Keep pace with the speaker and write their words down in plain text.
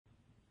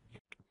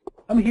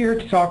I'm here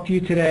to talk to you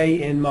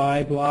today in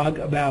my blog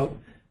about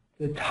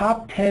the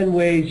top 10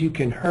 ways you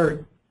can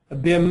hurt a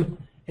BIM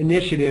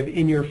initiative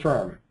in your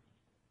firm.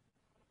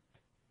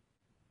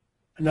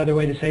 Another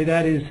way to say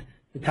that is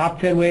the top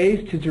 10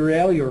 ways to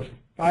derail your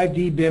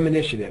 5D BIM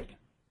initiative.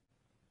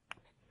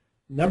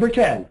 Number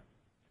 10,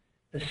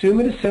 assume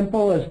it as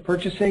simple as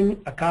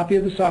purchasing a copy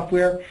of the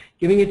software,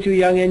 giving it to a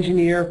young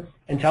engineer,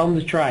 and tell them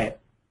to try it.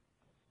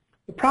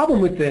 The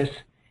problem with this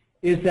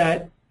is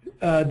that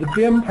the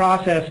BIM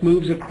process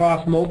moves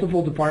across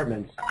multiple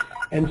departments.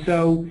 And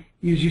so,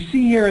 as you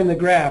see here in the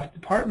graph,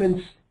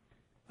 departments,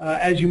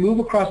 as you move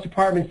across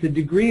departments, the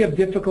degree of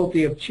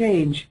difficulty of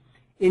change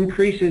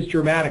increases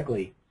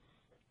dramatically.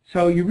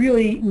 So you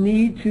really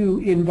need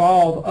to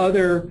involve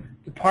other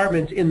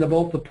departments in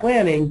both the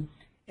planning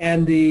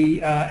and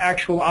the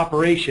actual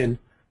operation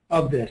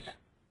of this.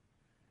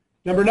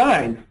 Number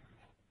 9,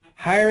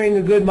 hiring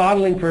a good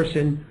modeling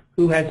person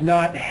who has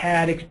not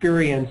had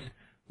experience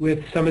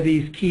with some of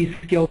these key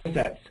skill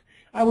sets.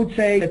 I would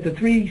say that the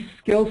 3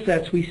 skill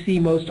sets we see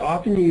most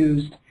often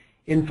used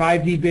in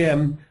 5D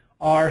BIM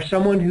are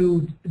someone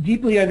who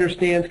deeply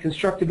understands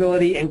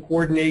constructability and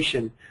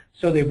coordination.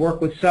 So they've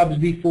worked with subs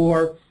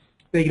before,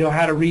 they know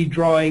how to read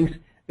drawings,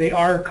 they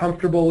are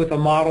comfortable with a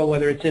model,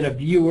 whether it's in a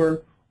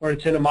viewer or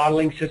it's in a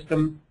modeling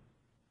system.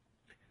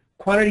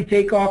 Quantity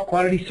takeoff,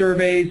 quantity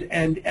surveys,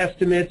 and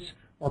estimates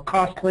or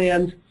cost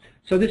plans.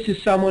 So this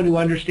is someone who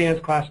understands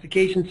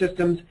classification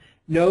systems,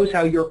 knows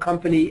how your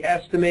company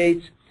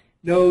estimates,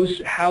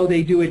 knows how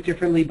they do it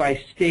differently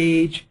by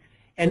stage,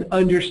 and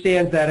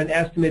understands that an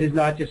estimate is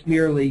not just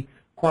merely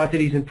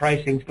quantities and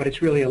pricings, but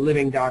it's really a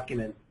living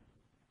document.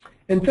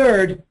 And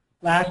third,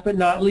 last but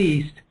not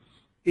least,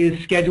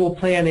 is schedule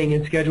planning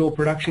and schedule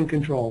production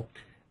control.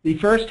 The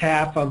first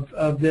half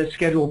of the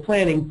schedule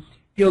planning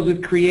deals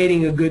with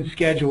creating a good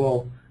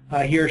schedule,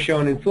 here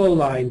shown in flow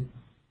line.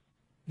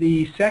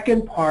 The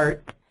second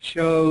part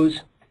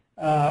shows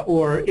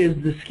or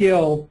is the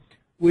skill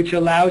which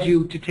allows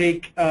you to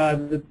take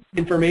the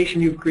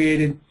information you've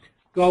created,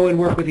 go and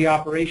work with the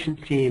operations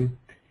team,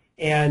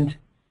 and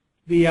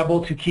be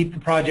able to keep the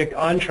project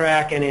on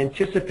track and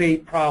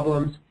anticipate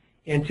problems,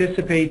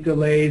 anticipate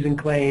delays and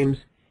claims,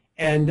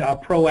 and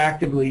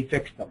proactively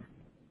fix them.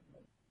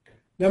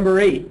 Number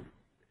 8,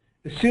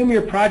 assume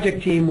your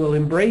project team will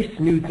embrace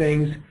new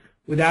things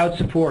without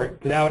support,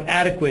 without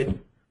adequate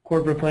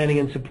corporate planning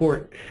and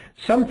support.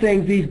 Some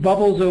things, these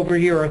bubbles over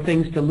here, are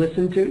things to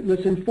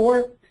listen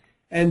for,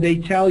 and they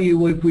tell you,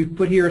 we've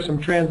put here some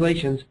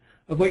translations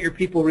of what your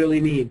people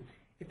really need.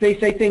 If they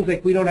say things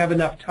like, we don't have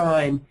enough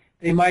time,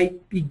 they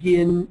might be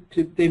beginning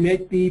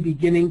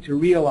to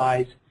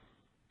realize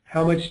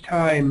how much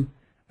time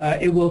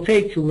it will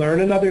take to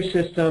learn another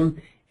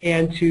system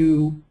and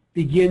to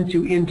begin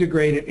to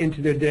integrate it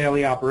into their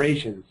daily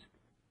operations.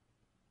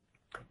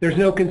 There's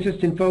no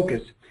consistent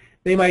focus.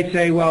 They might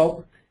say,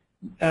 well,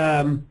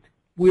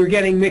 we're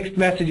getting mixed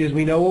messages.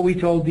 We know what we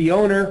told the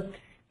owner.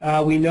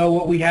 We know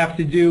what we have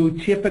to do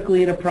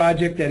typically in a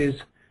project that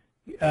is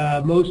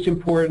most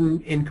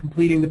important in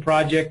completing the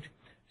project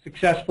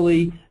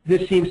successfully.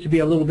 This seems to be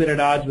a little bit at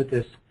odds with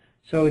this.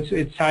 So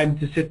it's time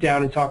to sit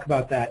down and talk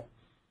about that.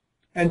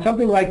 And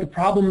something like the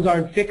problems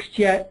aren't fixed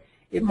yet,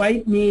 it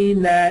might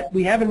mean that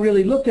we haven't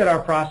really looked at our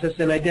process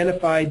and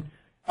identified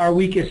our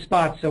weakest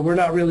spots, so we're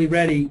not really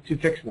ready to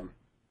fix them.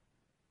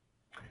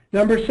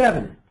 Number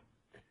 7,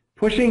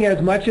 pushing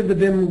as much of the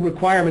BIM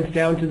requirements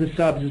down to the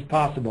subs as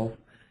possible.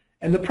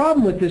 And the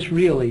problem with this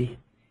really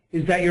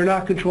is that you're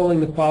not controlling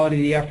the quality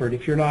of the effort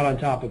if you're not on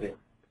top of it.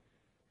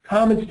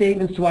 Common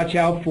statements to watch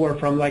out for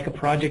from like a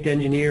project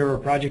engineer or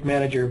project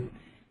manager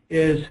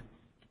is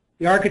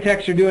the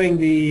architects are doing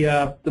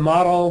the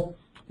model,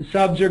 the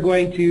subs are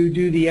going to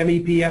do the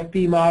MEP,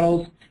 FP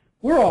models.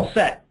 We're all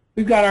set.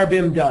 We've got our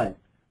BIM done.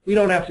 We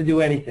don't have to do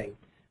anything.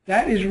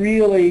 That is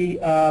really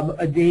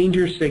a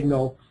danger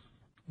signal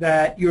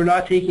that you're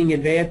not taking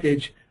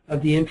advantage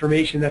of the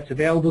information that's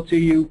available to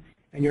you,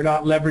 and you're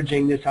not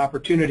leveraging this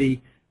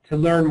opportunity to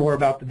learn more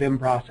about the BIM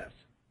process.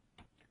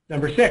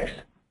 Number 6,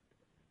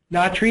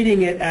 not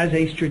treating it as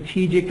a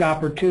strategic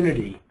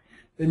opportunity.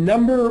 The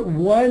number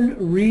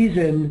 1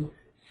 reason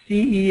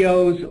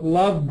CEOs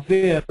love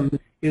BIM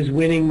is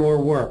winning more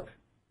work.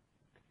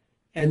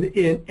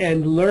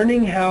 And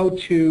learning how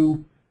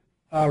to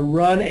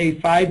run a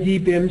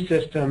 5D BIM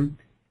system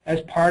as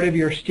part of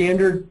your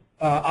standard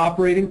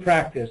operating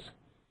practice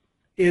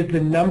is the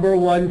number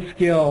 1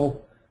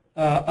 skill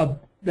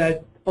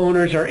that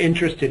owners are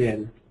interested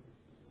in.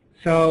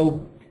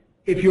 So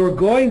if you're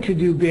going to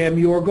do BIM,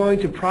 you're going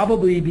to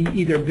probably be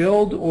either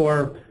build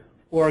or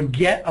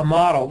get a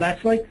model.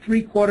 That's like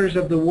 3/4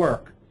 of the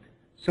work.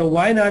 So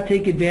why not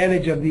take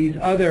advantage of these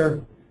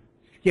other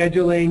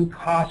scheduling,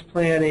 cost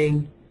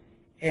planning,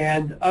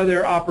 and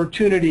other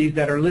opportunities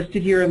that are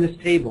listed here in this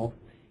table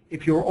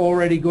if you're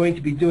already going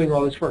to be doing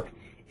all this work.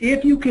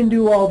 If you can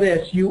do all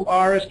this, you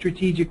are a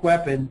strategic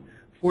weapon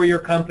for your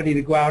company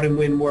to go out and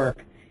win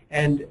work.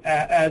 And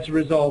as a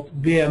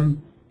result,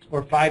 BIM,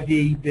 or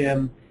 5D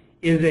BIM,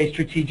 is a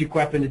strategic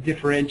weapon to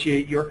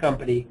differentiate your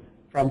company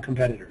from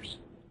competitors.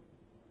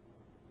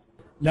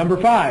 Number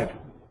 5,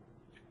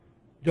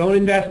 don't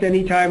invest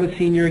any time with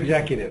senior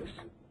executives.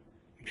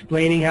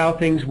 Explaining how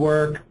things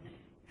work,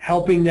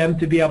 helping them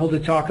to be able to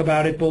talk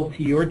about it both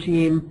to your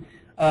team,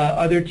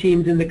 other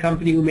teams in the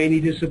company who may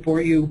need to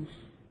support you,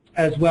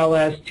 as well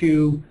as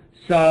to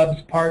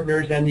subs,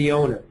 partners, and the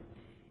owner.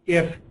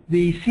 If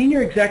the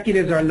senior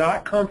executives are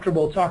not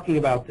comfortable talking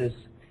about this,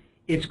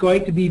 it's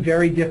going to be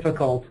very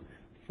difficult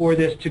for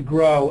this to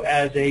grow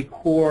as a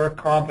core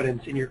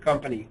competence in your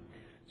company.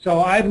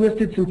 So I've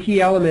listed some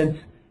key elements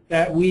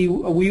that we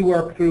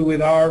work through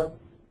with our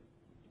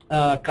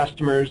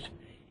customers,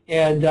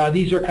 and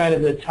these are kind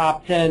of the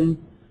top 10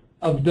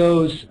 of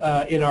those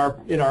in our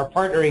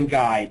partnering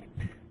guide.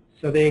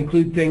 So they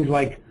include things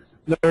like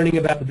learning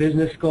about the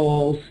business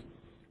goals,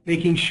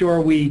 making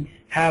sure we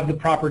have the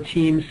proper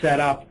team set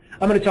up.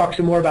 I'm going to talk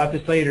some more about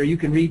this later. You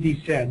can read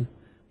these 10,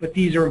 but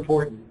these are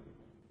important.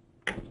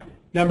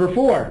 Number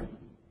 4,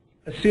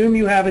 assume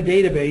you have a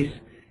database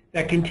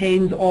that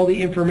contains all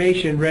the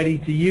information ready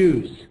to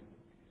use.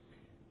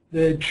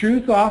 The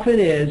truth often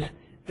is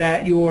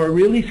that your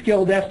really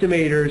skilled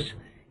estimators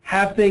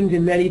have things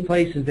in many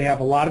places. They have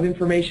a lot of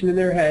information in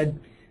their head.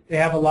 They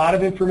have a lot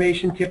of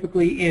information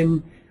typically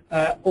in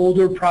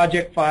older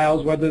project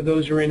files, whether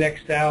those are in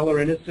Excel or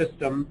in a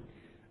system.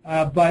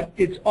 But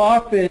it's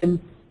often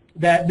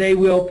that they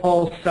will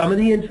pull some of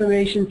the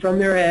information from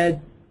their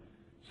head,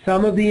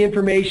 some of the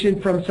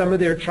information from some of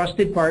their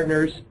trusted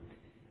partners,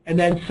 and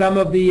then some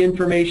of the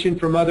information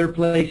from other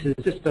places,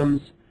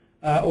 systems,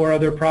 or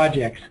other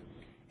projects.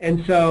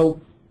 And so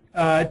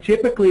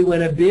typically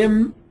when a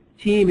BIM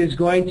team is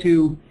going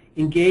to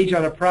engage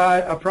on a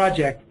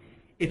project,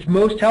 it's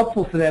most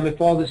helpful for them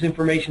if all this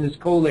information is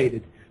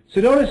collated. So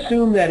don't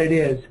assume that it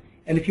is.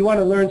 And if you want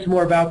to learn some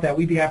more about that,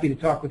 we'd be happy to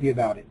talk with you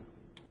about it.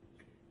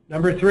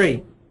 Number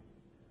 3,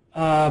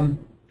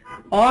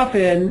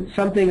 often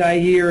something I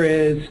hear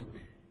is,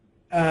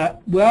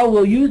 well,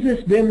 we'll use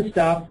this BIM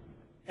stuff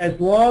as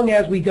long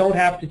as we don't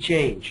have to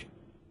change.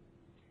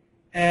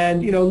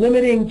 And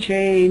limiting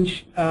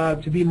change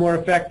to be more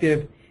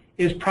effective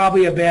is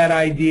probably a bad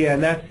idea,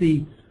 and that's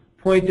the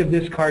point of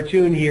this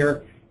cartoon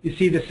here. You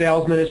see the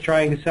salesman is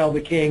trying to sell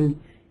the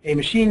king a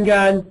machine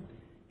gun,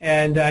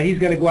 and he's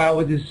going to go out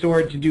with his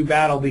sword to do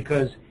battle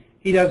because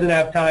he doesn't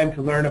have time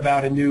to learn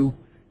about a new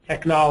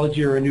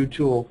technology or a new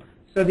tool.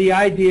 So the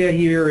idea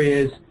here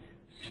is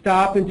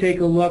stop and take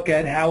a look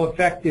at how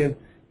effective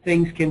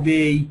things can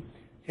be.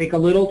 Take a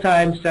little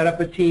time, set up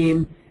a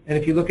team, and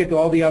if you look at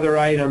all the other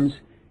items,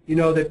 you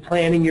know that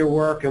planning your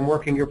work and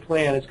working your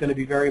plan is going to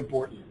be very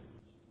important.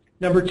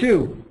 Number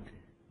 2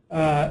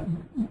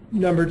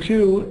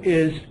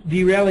 is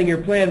derailing your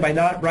plan by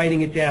not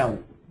writing it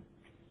down.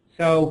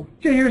 So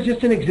here's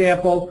just an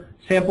example,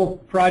 sample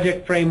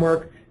project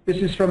framework. This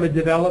is from a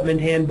development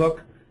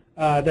handbook.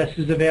 This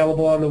is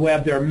available on the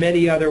web. There are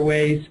many other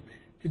ways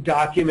to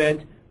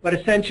document, but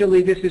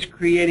essentially this is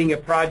creating a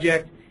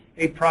project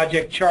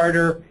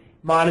charter,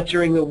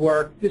 monitoring the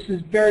work. This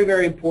is very,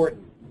 very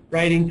important,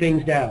 writing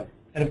things down.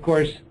 And of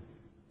course,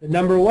 the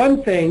number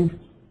 1 thing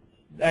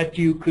that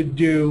you could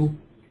do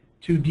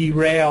to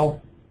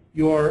derail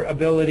your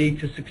ability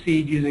to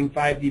succeed using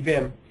 5D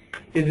BIM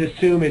is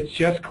assume it's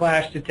just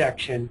clash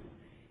detection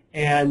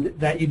and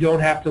that you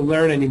don't have to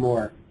learn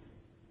anymore.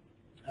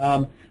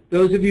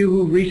 Those of you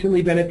who've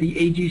recently been at the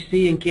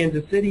AGC in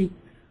Kansas City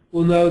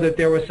will know that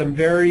there were some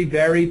very,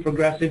 very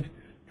progressive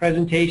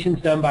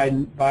presentations done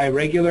by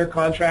regular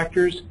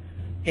contractors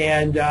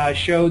and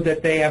showed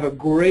that they have a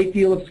great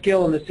deal of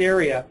skill in this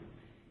area.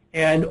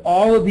 And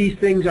all of these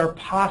things are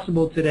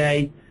possible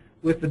today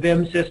with the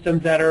BIM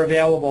systems that are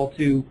available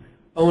to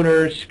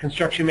owners,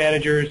 construction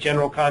managers,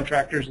 general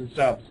contractors, and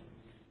subs.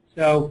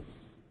 So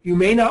you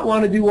may not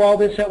want to do all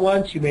this at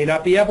once. You may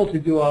not be able to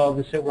do all of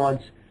this at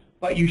once,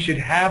 but you should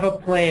have a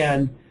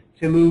plan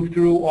to move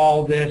through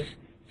all this,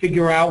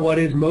 figure out what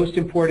is most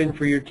important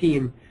for your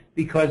team,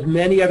 because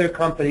many other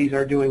companies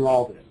are doing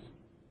all this.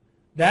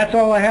 That's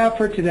all I have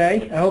for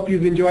today. I hope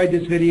you've enjoyed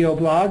this video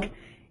blog,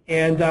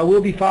 and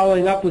we'll be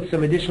following up with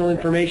some additional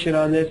information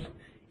on this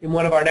in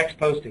one of our next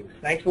postings.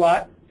 Thanks a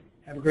lot.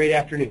 Have a great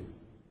afternoon.